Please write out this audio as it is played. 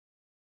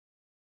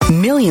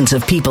Millions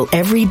of people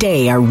every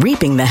day are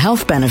reaping the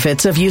health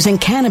benefits of using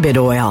cannabis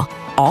oil,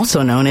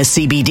 also known as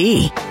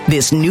CBD.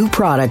 This new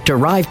product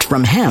derived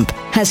from hemp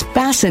has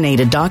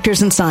fascinated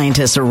doctors and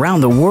scientists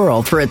around the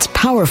world for its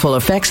powerful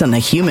effects on the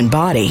human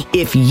body.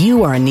 If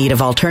you are in need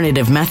of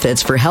alternative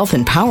methods for health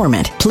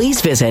empowerment, please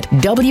visit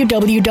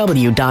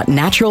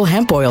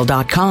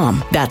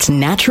www.naturalhempoil.com. That's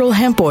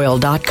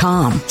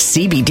naturalhempoil.com.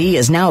 CBD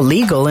is now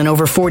legal in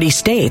over 40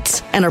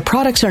 states, and our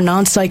products are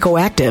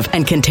non-psychoactive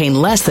and contain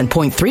less than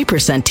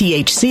 0.3%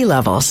 THC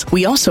levels.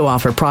 We also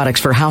offer products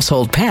for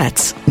household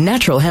pets.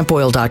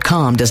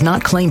 Naturalhempoil.com does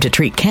not claim to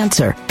treat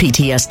cancer,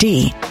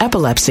 PTSD,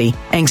 epilepsy,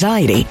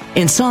 anxiety,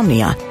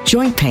 insomnia,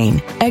 joint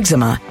pain,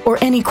 eczema, or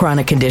any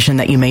chronic condition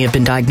that you may have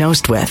been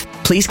diagnosed with.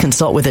 Please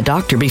consult with a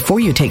doctor before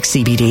you take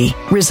CBD.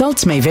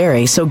 Results may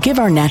vary, so give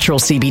our natural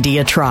CBD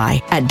a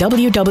try at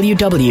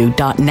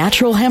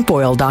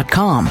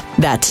www.naturalhempoil.com.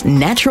 That's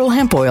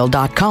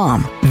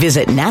naturalhempoil.com.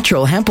 Visit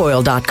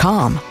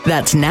naturalhempoil.com.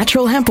 That's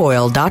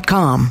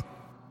naturalhempoil.com.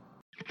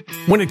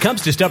 When it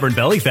comes to stubborn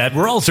belly fat,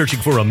 we're all searching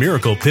for a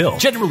miracle pill.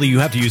 Generally, you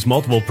have to use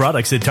multiple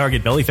products that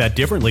target belly fat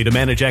differently to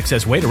manage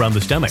excess weight around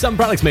the stomach. Some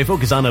products may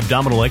focus on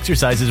abdominal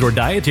exercises or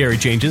dietary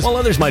changes, while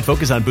others might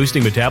focus on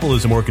boosting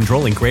metabolism or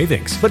controlling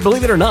cravings. But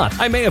believe it or not,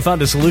 I may have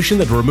found a solution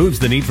that removes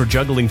the need for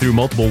juggling through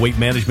multiple weight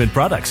management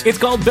products. It's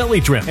called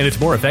Belly Trim, and it's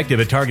more effective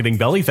at targeting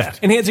belly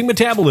fat, enhancing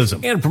metabolism,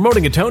 and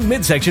promoting a toned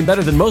midsection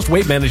better than most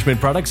weight management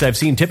products I've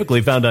seen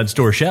typically found on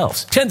store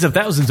shelves. Tens of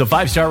thousands of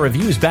 5-star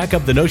reviews back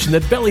up the notion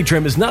that Belly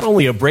Trim is not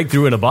only a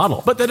breakthrough in a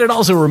bottle, but that it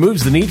also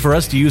removes the need for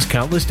us to use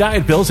countless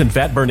diet pills and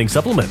fat-burning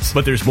supplements.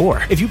 But there's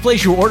more. If you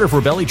place your order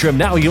for Belly Trim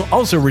now, you'll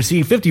also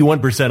receive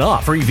 51%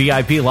 off, free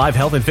VIP live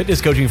health and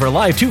fitness coaching for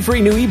life, 2 free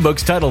new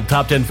ebooks titled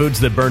Top 10 Foods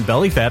That Burn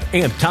Belly Fat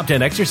and Top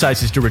 10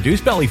 Exercises to Reduce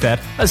Belly Fat,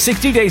 a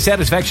 60-day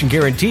satisfaction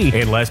guarantee,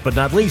 and last but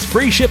not least,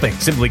 free shipping.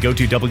 Simply go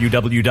to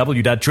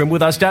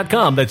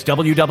www.trimwithus.com. That's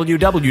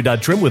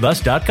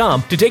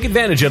www.trimwithus.com to take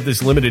advantage of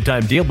this limited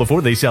time deal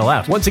before they sell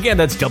out. Once again,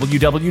 that's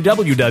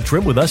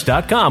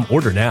www.trimwithus.com.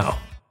 Order now.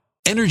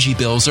 Energy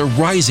bills are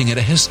rising at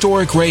a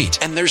historic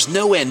rate, and there's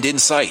no end in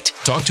sight.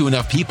 Talk to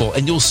enough people,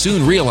 and you'll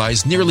soon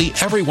realize nearly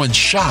everyone's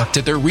shocked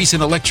at their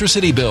recent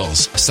electricity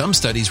bills. Some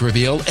studies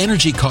reveal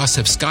energy costs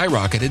have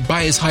skyrocketed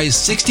by as high as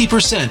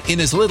 60%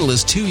 in as little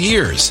as 2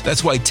 years.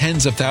 That's why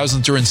tens of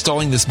thousands are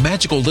installing this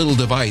magical little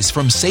device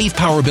from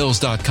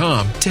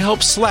SavePowerBills.com to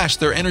help slash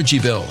their energy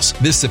bills.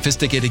 This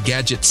sophisticated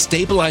gadget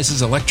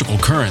stabilizes electrical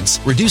currents,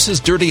 reduces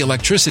dirty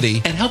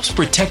electricity, and helps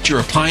protect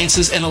your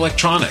appliances and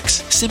electronics.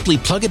 Simply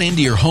plug it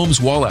into your home's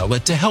wall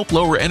outlet to help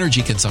lower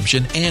energy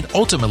consumption and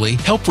ultimately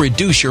help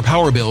reduce your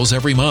power bills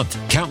every month.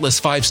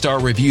 Countless 5-star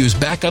reviews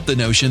back up the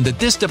notion that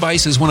this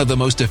device is one of the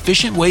most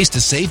efficient ways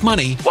to save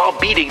money while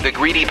beating the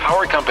greedy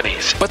power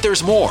companies. But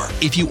there's more.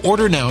 If you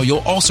order now, you'll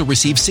also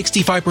receive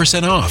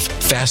 65% off,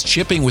 fast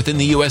shipping within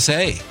the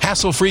USA,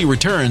 hassle-free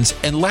returns,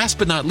 and last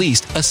but not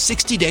least, a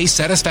 60-day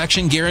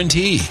satisfaction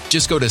guarantee.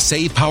 Just go to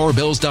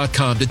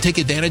SavePowerBills.com to take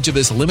advantage of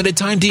this limited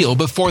time deal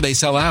before they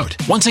sell out.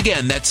 Once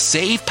again, that's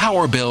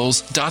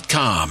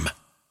SavePowerBills.com.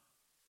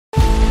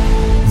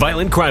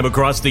 Violent crime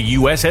across the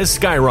U.S. has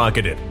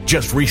skyrocketed.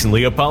 Just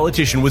recently, a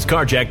politician was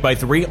carjacked by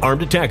 3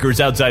 armed attackers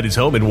outside his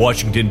home in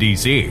Washington,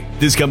 D.C.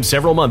 This comes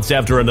several months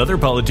after another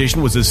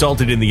politician was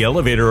assaulted in the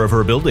elevator of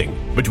her building.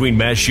 Between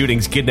mass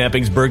shootings,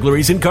 kidnappings,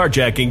 burglaries, and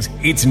carjackings,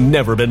 it's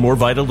never been more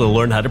vital to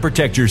learn how to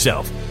protect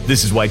yourself.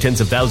 This is why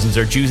tens of thousands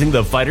are choosing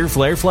the Fighter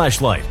Flare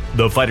flashlight.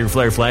 The Fighter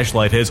Flare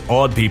flashlight has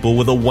awed people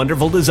with a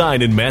wonderful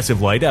design and massive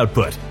light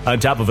output. On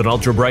top of an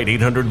ultra-bright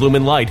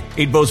 800-lumen light,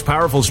 it boasts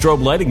powerful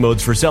strobe lighting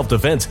modes for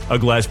self-defense, a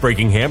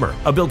glass-breaking hammer,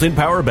 a built-in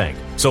power bank,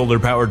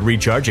 solar-powered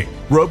recharging,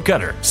 rope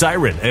cutter,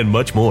 siren, and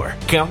much more.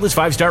 Countless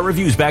 5-star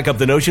reviews back up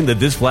the notion that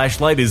this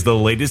flashlight is the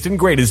latest and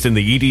greatest in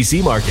the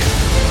EDC market.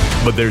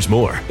 But there's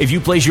more. If you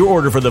place your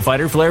order for the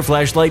Fighter Flare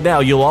flashlight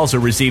now, you'll also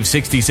receive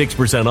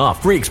 66%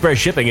 off, free express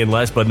shipping, and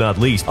last but not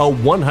least, a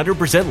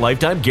 100%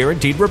 lifetime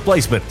guaranteed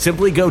replacement.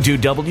 Simply go to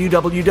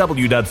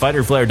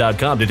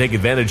www.fighterflare.com to take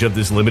advantage of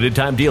this limited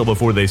time deal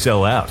before they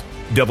sell out.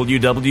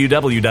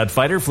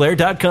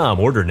 www.fighterflare.com.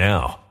 Order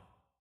now.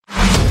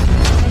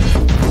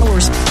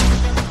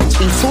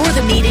 Before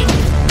the meeting,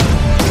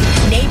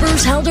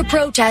 neighbors held a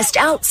protest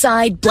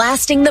outside,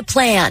 blasting the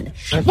plan.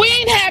 We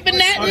ain't having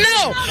that,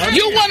 no.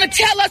 You want to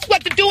tell us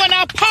what to do in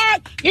our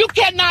park? You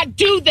cannot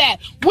do that.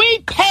 We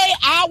pay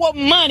our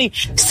money.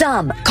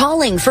 Some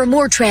calling for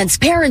more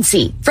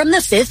transparency from the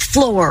 5th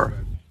floor.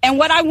 And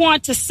what I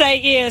want to say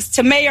is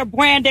to Mayor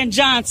Brandon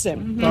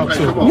Johnson,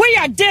 we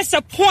are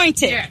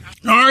disappointed.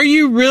 Are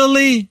you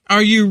really?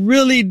 Are you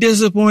really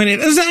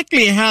disappointed?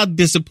 Exactly how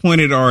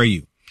disappointed are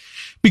you?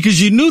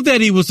 Because you knew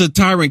that he was a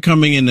tyrant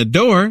coming in the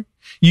door.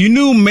 You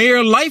knew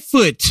Mayor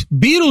Lightfoot,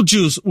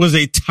 Beetlejuice, was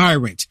a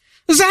tyrant.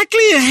 Exactly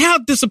how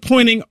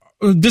disappointed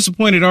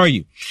are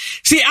you?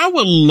 See, I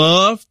would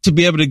love to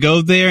be able to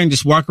go there and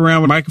just walk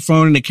around with a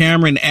microphone and a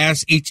camera and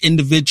ask each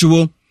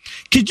individual,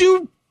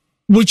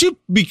 would you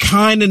be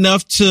kind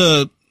enough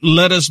to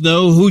let us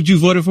know who you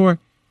voted for?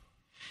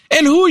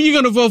 And who are you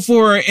going to vote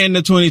for in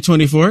the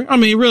 2024? I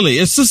mean, really,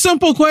 it's a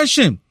simple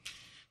question.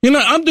 You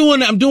know, I'm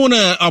doing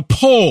a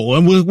poll,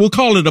 and we'll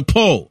call it a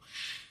poll.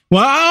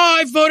 Well,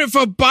 I voted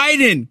for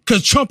Biden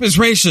because Trump is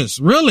racist.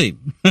 Really?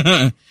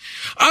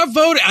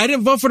 I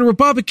didn't vote for the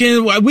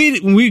Republican.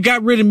 We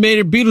got rid of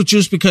Mayor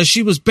Beetlejuice because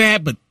she was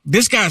bad, but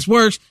this guy's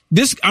worse.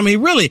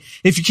 Really,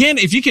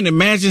 if you can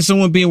imagine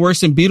someone being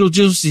worse than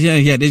Beetlejuice,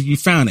 yeah, you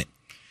found it.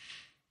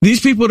 These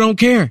people don't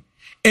care.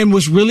 And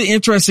what's really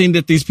interesting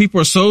that these people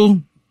are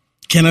so,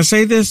 can I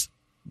say this,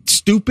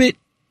 stupid,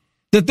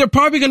 that they're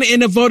probably going to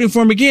end up voting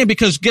for him again,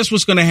 because guess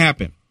what's going to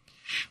happen?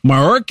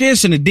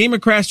 Mayorkas and the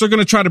Democrats are going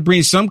to try to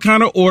bring some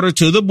kind of order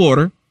to the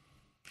border.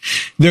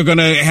 They're going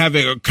to have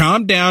it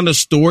calm down. The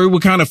story will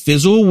kind of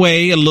fizzle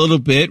away a little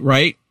bit,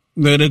 right?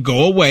 It'll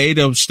go away.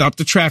 They'll stop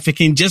the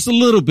trafficking just a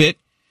little bit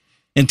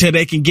until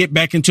they can get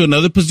back into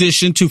another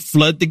position to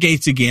flood the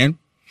gates again.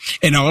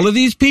 And all of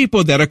these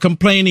people that are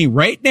complaining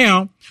right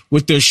now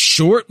with their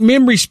short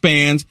memory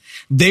spans,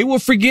 they will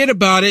forget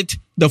about it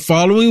the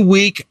following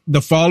week,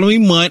 the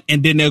following month,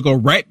 and then they'll go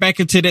right back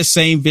into that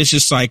same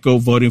vicious cycle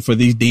voting for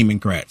these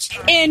Democrats.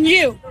 And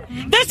you.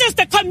 This is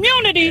the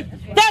community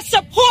that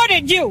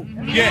supported you.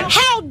 Yeah.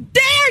 How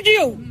dare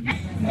you?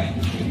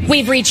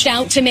 We've reached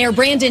out to Mayor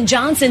Brandon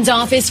Johnson's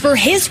office for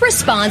his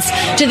response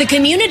to the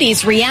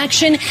community's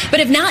reaction, but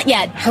have not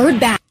yet heard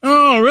back.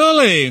 Oh,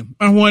 really?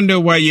 I wonder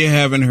why you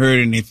haven't heard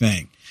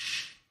anything.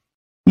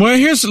 Well,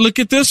 look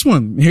at this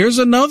one. Here's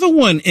another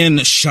one in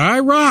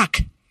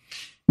Chirac.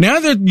 Now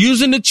they're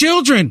using the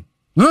children.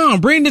 Oh,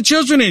 bring the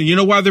children in. You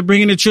know why they're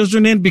bringing the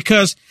children in?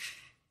 Because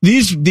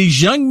these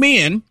young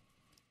men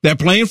that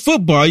playing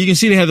football, you can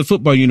see they have the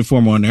football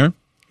uniform on there.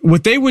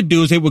 What they would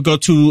do is they would go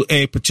to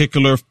a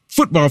particular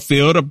football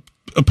field,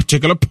 a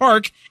particular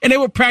park, and they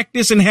would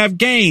practice and have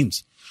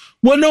games.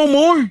 Well, no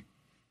more.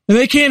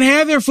 They can't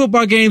have their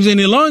football games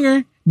any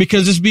longer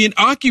because it's being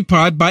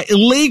occupied by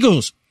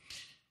illegals.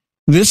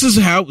 This is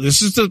how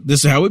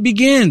it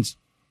begins.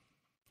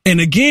 And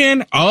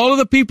again, all of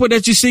the people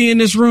that you see in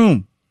this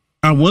room,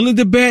 I'm willing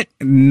to bet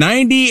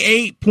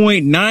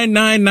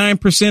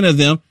 98.999% of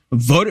them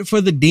voted for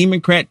the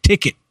Democrat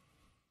ticket.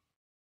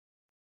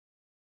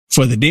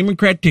 For the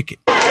Democrat ticket.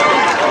 So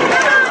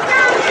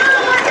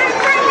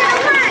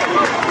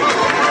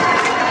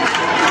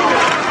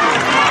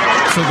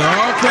they're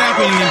all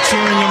clapping and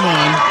cheering them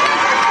on,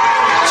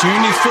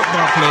 cheering these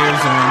football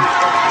players on,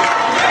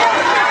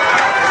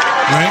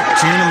 right?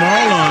 Cheering them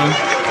all on.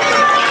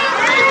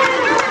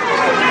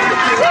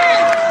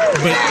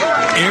 But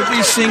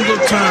every single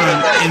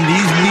time in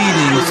these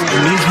meetings,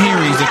 in these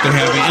hearings that they're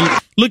having, and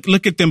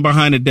look at them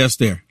behind the desk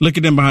there. Look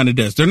at them behind the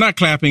desk. They're not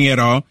clapping at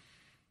all,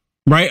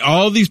 right?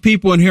 All these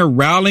people in here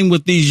rallying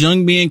with these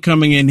young men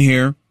coming in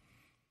here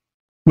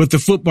with the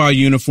football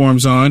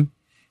uniforms on.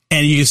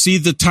 And you can see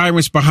the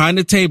tyrants behind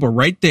the table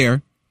right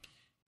there.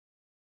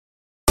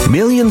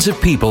 Millions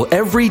of people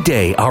every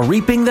day are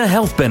reaping the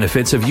health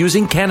benefits of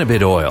using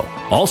cannabis oil,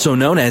 also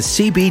known as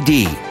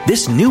CBD.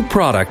 This new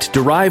product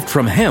derived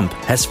from hemp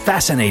has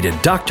fascinated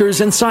doctors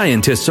and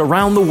scientists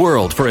around the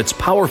world for its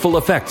powerful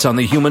effects on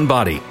the human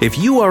body. If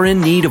you are in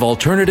need of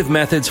alternative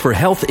methods for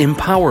health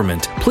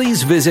empowerment,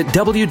 please visit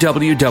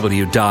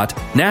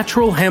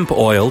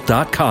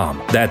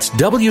www.naturalhempoil.com. That's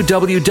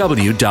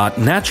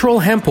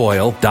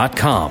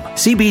www.naturalhempoil.com.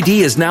 CBD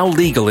is now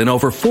legal in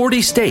over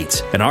 40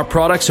 states, and our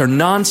products are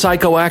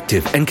non-psychoactive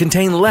and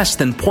contain less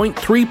than 0.3%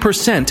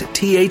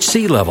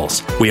 THC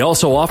levels. We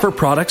also offer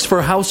products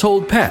for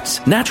household pets.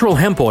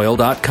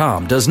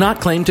 NaturalHempOil.com does not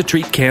claim to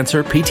treat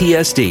cancer,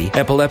 PTSD,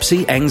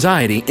 epilepsy,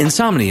 anxiety,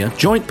 insomnia,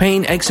 joint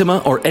pain, eczema,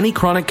 or any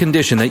chronic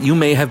condition that you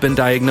may have been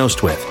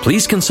diagnosed with.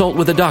 Please consult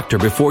with a doctor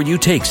before you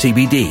take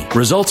CBD.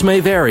 Results may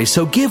vary,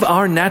 so give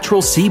our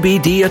natural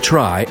CBD a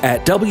try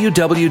at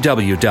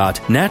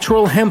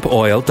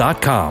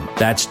www.naturalhempoil.com.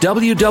 That's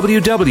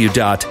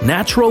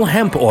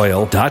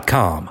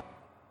www.naturalhempoil.com.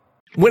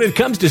 When it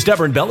comes to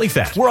stubborn belly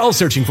fat, we're all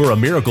searching for a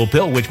miracle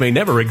pill which may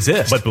never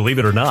exist. But believe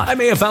it or not, I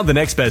may have found the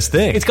next best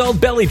thing. It's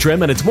called Belly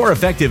Trim, and it's more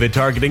effective at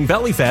targeting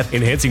belly fat,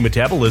 enhancing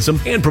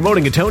metabolism, and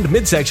promoting a toned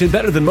midsection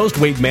better than most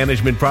weight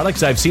management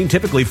products I've seen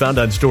typically found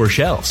on store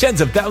shelves. Tens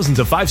of thousands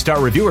of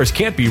 5-star reviewers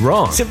can't be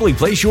wrong. Simply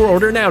place your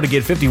order now to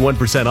get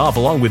 51% off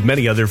along with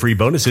many other free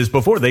bonuses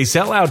before they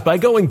sell out by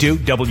going to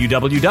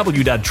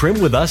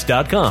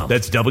www.trimwithus.com.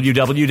 That's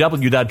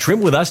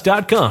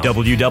www.trimwithus.com.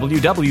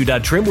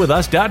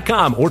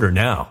 www.trimwithus.com. Order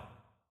now.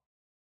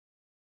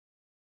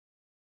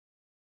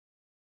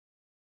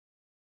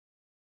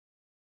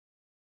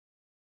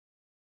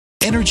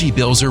 Energy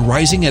bills are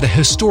rising at a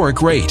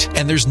historic rate,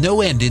 and there's no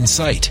end in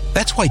sight.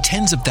 That's why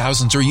tens of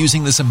thousands are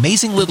using this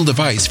amazing little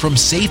device from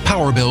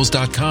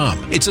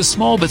SavePowerBills.com. It's a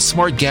small but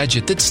smart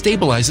gadget that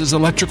stabilizes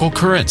electrical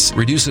currents,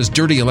 reduces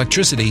dirty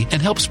electricity,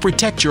 and helps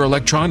protect your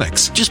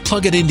electronics. Just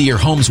plug it into your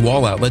home's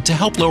wall outlet to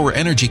help lower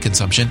energy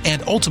consumption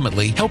and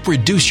ultimately help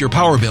reduce your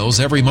power bills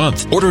every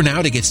month. Order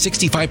now to get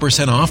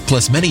 65% off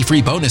plus many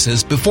free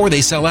bonuses before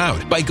they sell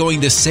out by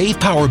going to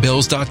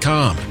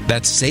SavePowerBills.com.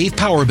 That's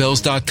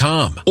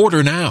SavePowerBills.com.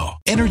 Order now.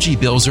 Energy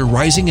bills are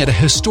rising at a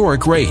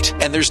historic rate,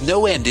 and there's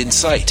no end in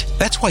sight.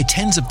 That's why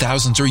tens of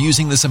thousands are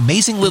using this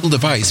amazing little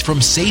device from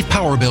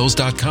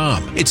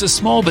SavePowerBills.com. It's a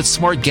small but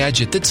smart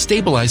gadget that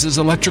stabilizes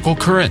electrical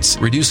currents,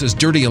 reduces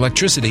dirty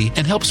electricity,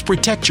 and helps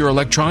protect your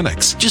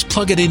electronics. Just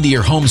plug it into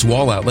your home's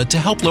wall outlet to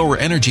help lower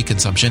energy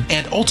consumption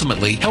and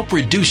ultimately help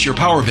reduce your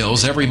power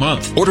bills every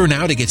month. Order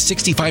now to get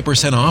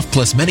 65% off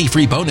plus many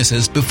free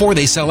bonuses before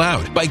they sell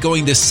out by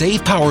going to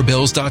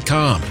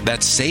SavePowerBills.com.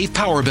 That's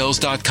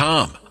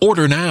SavePowerBills.com.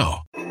 Order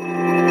now.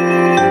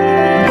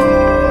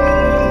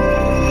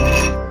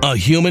 A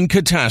human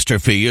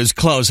catastrophe is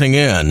closing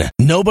in.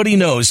 Nobody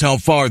knows how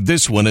far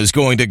this one is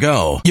going to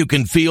go. You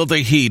can feel the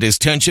heat as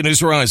tension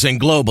is rising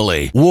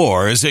globally.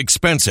 War is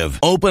expensive.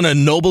 Open a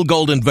Noble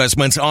Gold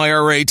Investments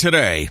IRA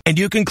today, and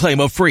you can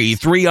claim a free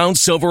 3-ounce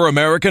silver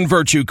American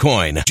Virtue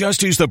coin.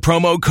 Just use the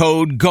promo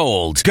code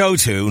GOLD. Go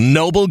to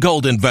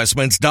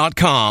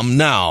noblegoldinvestments.com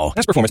now.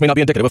 Past performance may not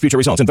be indicative of future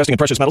results. Investing in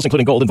precious metals,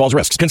 including gold, involves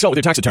risks. Consult with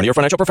your tax attorney or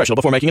financial professional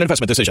before making an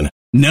investment decision.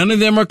 None of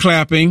them are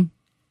clapping,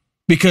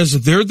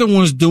 because they're the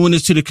ones doing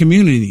this to the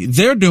community.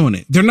 They're doing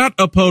it. They're not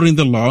upholding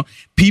the law.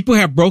 People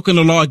have broken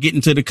the law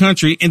getting to the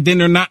country, and then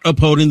they're not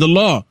upholding the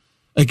law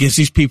against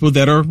these people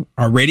that are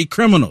already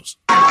criminals.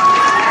 Look at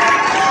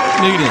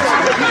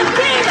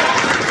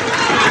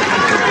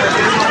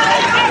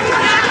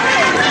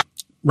this.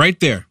 Right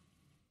there.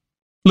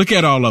 Look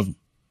at all of them.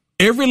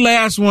 Every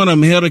last one of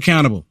them held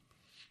accountable.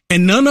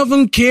 And none of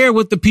them care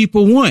what the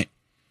people want.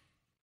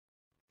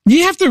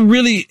 You have to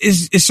really,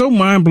 it's so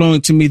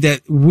mind-blowing to me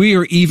that we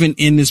are even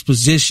in this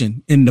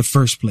position in the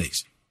first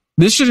place.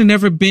 This should have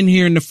never been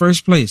here in the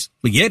first place.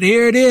 But yet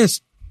here it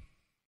is.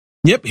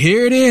 Yep,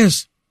 here it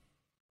is.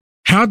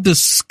 How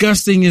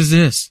disgusting is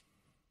this?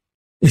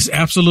 It's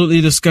absolutely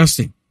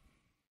disgusting.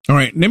 All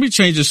right, let me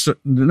change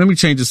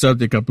the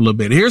subject up a little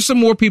bit. Here's some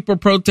more people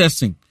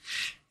protesting.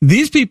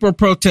 These people are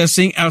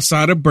protesting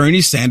outside of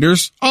Bernie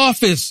Sanders'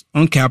 office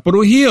on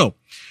Capitol Hill.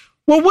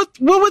 Well, what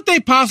would they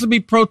possibly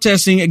be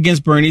protesting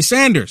against Bernie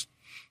Sanders?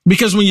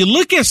 Because when you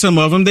look at some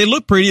of them, they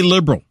look pretty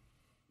liberal.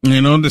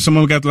 You know, some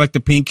of them got like the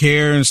pink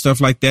hair and stuff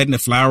like that and the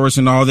flowers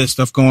and all this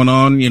stuff going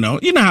on. You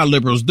know how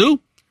liberals do,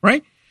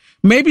 right?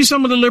 Maybe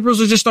some of the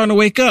liberals are just starting to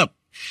wake up.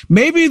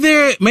 Maybe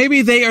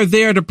they are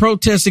there to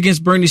protest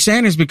against Bernie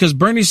Sanders because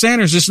Bernie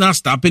Sanders is not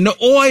stopping the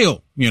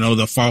oil,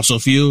 the fossil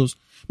fuels.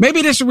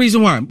 Maybe that's the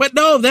reason why. But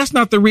no, that's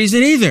not the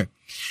reason either.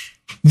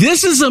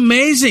 This is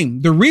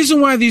amazing. The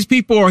reason why these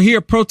people are here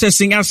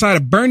protesting outside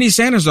of Bernie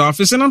Sanders'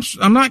 office, and I'm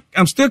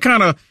still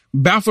kind of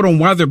baffled on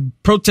why they're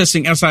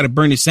protesting outside of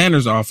Bernie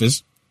Sanders'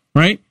 office,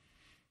 right?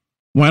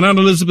 Why not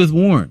Elizabeth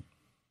Warren,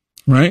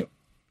 right?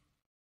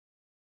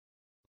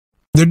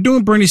 They're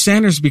doing Bernie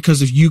Sanders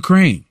because of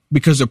Ukraine,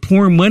 because they're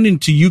pouring money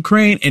into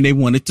Ukraine and they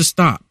want it to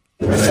stop.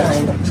 In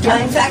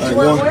fact,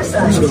 one more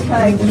sign. So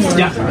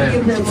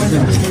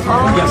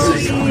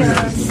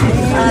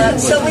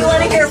we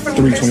want to hear from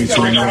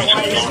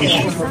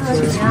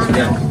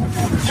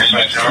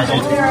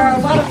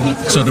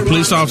 322. So the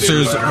police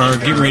officers are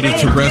getting ready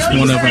to arrest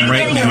one of them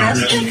right now.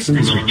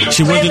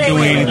 She wasn't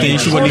doing anything.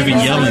 She wasn't even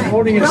yelling.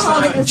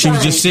 She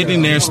was just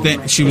sitting there.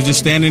 She was just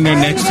standing there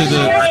next to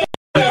the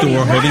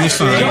door holding a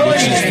sign, which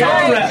is,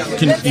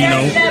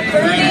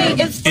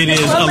 it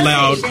is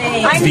allowed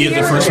via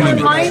the First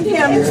Amendment. Remind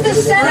him, it's the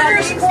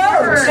senator's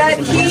quote that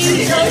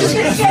he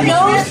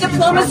knows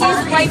diplomacy is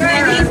right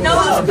and he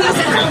knows peace is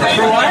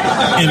right.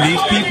 And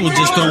these people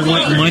just don't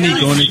want money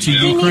going into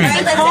Ukraine.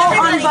 Call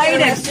on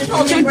Biden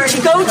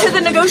to go to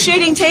the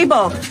negotiating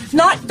table.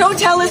 Don't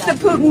tell us that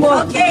Putin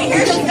will. Okay,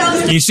 here she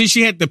goes. You see,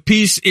 she had the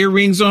peace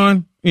earrings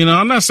on.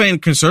 I'm not saying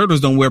conservatives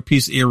don't wear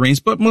peace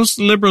earrings, but most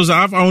liberals,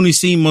 I've only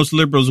seen most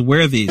liberals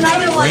wear these,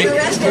 right?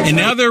 And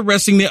now they're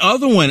arresting the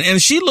other one, and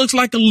she looks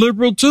like a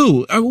liberal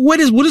too. What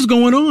is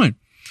going on?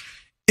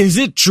 Is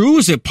it true?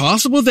 Is it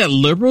possible that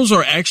liberals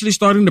are actually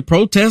starting to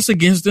protest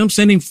against them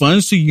sending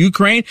funds to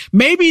Ukraine?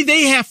 Maybe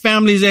they have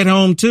families at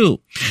home too.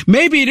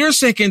 Maybe they're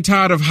sick and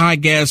tired of high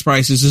gas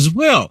prices as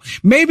well.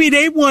 Maybe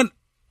they want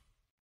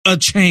a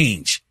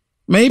change.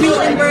 Maybe. Look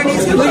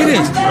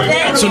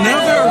at this. So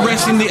now they're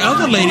arresting the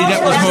other lady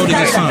that was holding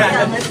a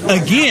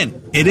sign.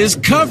 Again, it is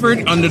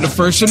covered under the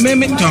First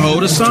Amendment to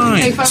hold a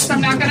sign. You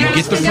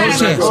get the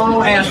protest.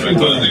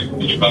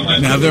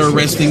 Now they're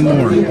arresting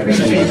more.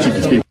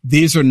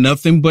 These are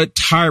nothing but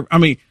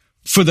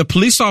for the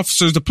police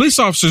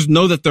officers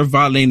know that they're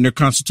violating their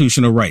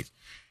constitutional rights.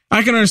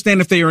 I can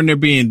understand if they are in there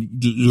being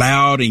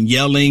loud and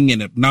yelling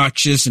and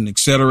obnoxious and et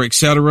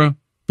cetera,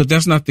 but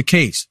that's not the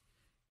case.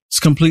 It's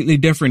completely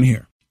different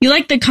here. You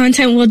like the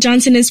content Will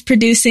Johnson is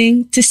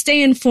producing? To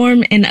stay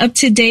informed and up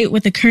to date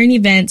with the current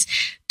events,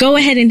 go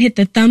ahead and hit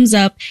the thumbs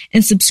up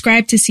and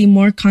subscribe to see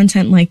more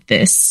content like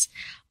this.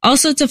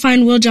 Also, to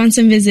find Will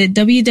Johnson, visit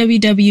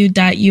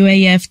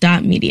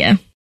www.uaf.media.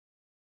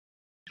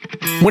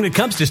 When it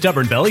comes to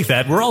stubborn belly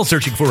fat, we're all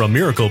searching for a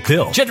miracle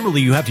pill. Generally,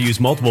 you have to use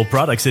multiple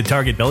products that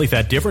target belly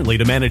fat differently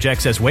to manage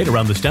excess weight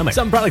around the stomach.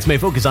 Some products may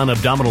focus on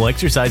abdominal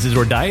exercises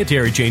or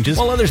dietary changes,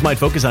 while others might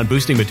focus on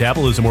boosting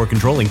metabolism or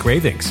controlling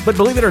cravings. But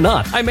believe it or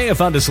not, I may have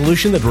found a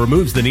solution that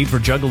removes the need for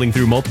juggling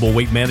through multiple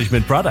weight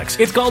management products.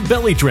 It's called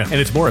Belly Trim,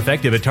 and it's more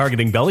effective at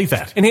targeting belly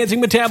fat,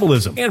 enhancing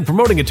metabolism, and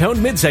promoting a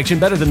toned midsection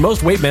better than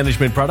most weight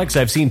management products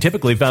I've seen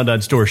typically found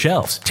on store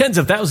shelves. Tens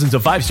of thousands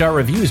of 5-star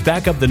reviews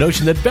back up the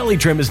notion that Belly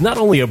Trim is not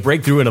only a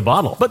breakthrough in a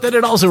bottle, but that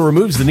it also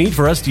removes the need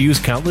for us to use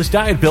countless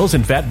diet pills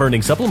and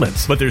fat-burning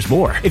supplements. But there's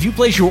more. If you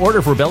place your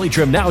order for Belly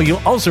Trim now,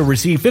 you'll also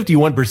receive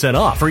 51%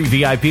 off, free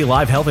VIP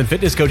live health and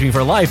fitness coaching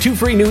for life, 2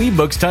 free new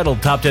ebooks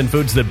titled Top 10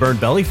 Foods That Burn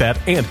Belly Fat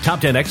and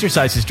Top 10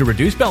 Exercises to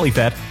Reduce Belly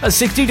Fat, a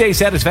 60-day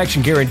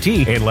satisfaction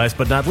guarantee, and last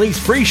but not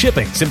least, free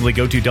shipping. Simply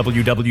go to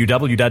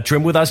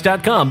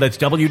www.trimwithus.com. That's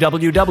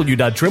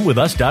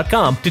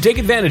www.trimwithus.com to take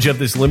advantage of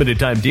this limited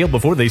time deal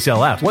before they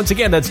sell out. Once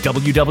again, that's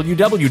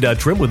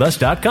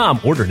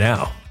www.trimwithus.com. Order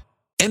now.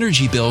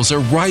 Energy bills are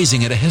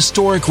rising at a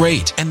historic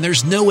rate, and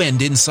there's no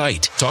end in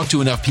sight. Talk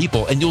to enough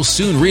people, and you'll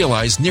soon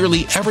realize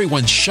nearly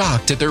everyone's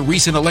shocked at their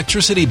recent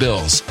electricity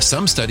bills.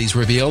 Some studies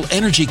reveal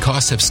energy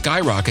costs have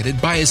skyrocketed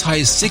by as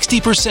high as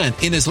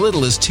 60% in as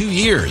little as 2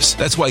 years.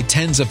 That's why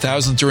tens of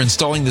thousands are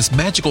installing this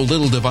magical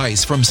little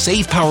device from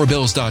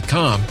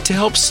SavePowerBills.com to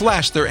help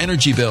slash their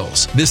energy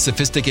bills. This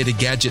sophisticated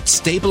gadget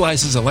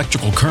stabilizes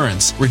electrical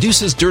currents,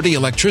 reduces dirty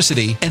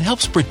electricity, and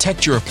helps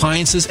protect your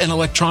appliances and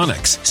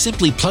electronics.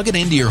 Simply plug it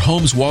into your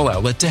home's wall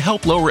outlet to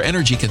help lower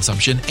energy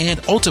consumption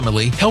and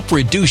ultimately help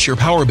reduce your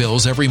power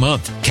bills every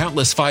month.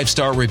 Countless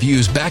 5-star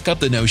reviews back up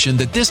the notion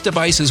that this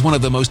device is one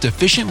of the most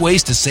efficient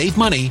ways to save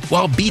money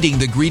while beating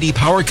the greedy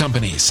power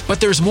companies.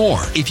 But there's more.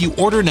 If you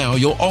order now,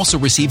 you'll also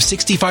receive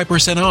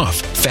 65% off,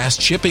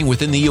 fast shipping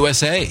within the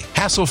USA,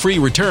 hassle-free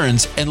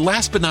returns, and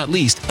last but not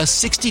least, a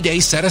 60-day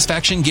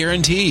satisfaction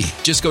guarantee.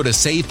 Just go to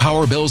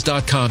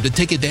SavePowerBills.com to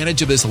take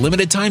advantage of this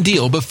limited time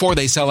deal before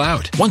they sell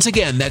out. Once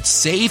again, that's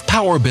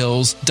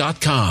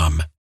SavePowerBills.com.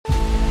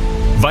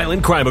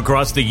 Violent crime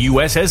across the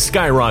U.S. has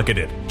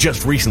skyrocketed.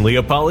 Just recently,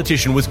 a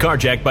politician was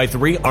carjacked by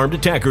 3 armed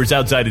attackers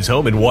outside his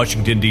home in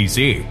Washington,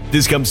 D.C.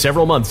 This comes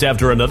several months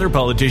after another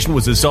politician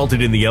was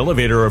assaulted in the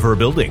elevator of her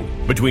building.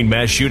 Between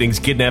mass shootings,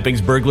 kidnappings,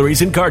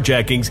 burglaries, and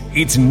carjackings,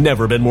 it's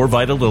never been more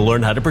vital to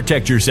learn how to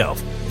protect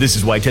yourself. This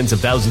is why tens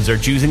of thousands are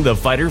choosing the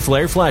Fighter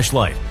Flare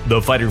flashlight.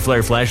 The Fighter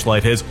Flare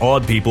flashlight has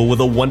awed people with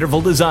a wonderful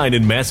design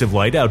and massive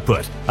light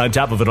output. On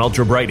top of an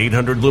ultra-bright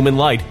 800-lumen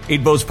light,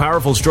 it boasts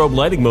powerful strobe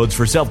lighting modes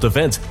for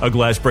self-defense, a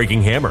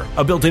glass-breaking hammer,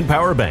 a built-in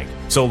power bank,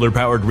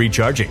 solar-powered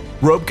recharging,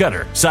 rope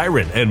cutter,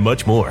 siren, and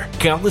much more.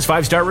 Countless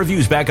 5-star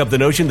reviews back up the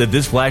notion that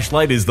this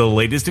flashlight is the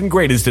latest and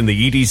greatest in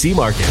the EDC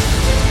market.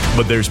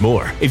 But there's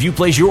more. If you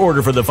place your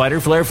order for the Fighter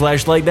Flare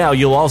flashlight now,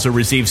 you'll also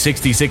receive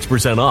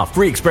 66% off,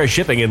 free express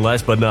shipping, and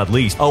last but not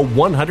least, a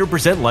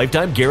 100%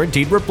 lifetime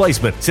guaranteed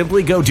replacement.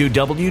 Simply go to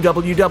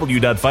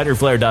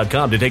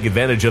www.fighterflare.com to take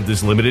advantage of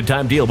this limited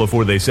time deal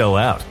before they sell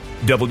out.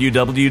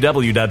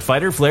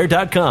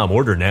 www.fighterflare.com.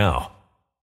 Order now.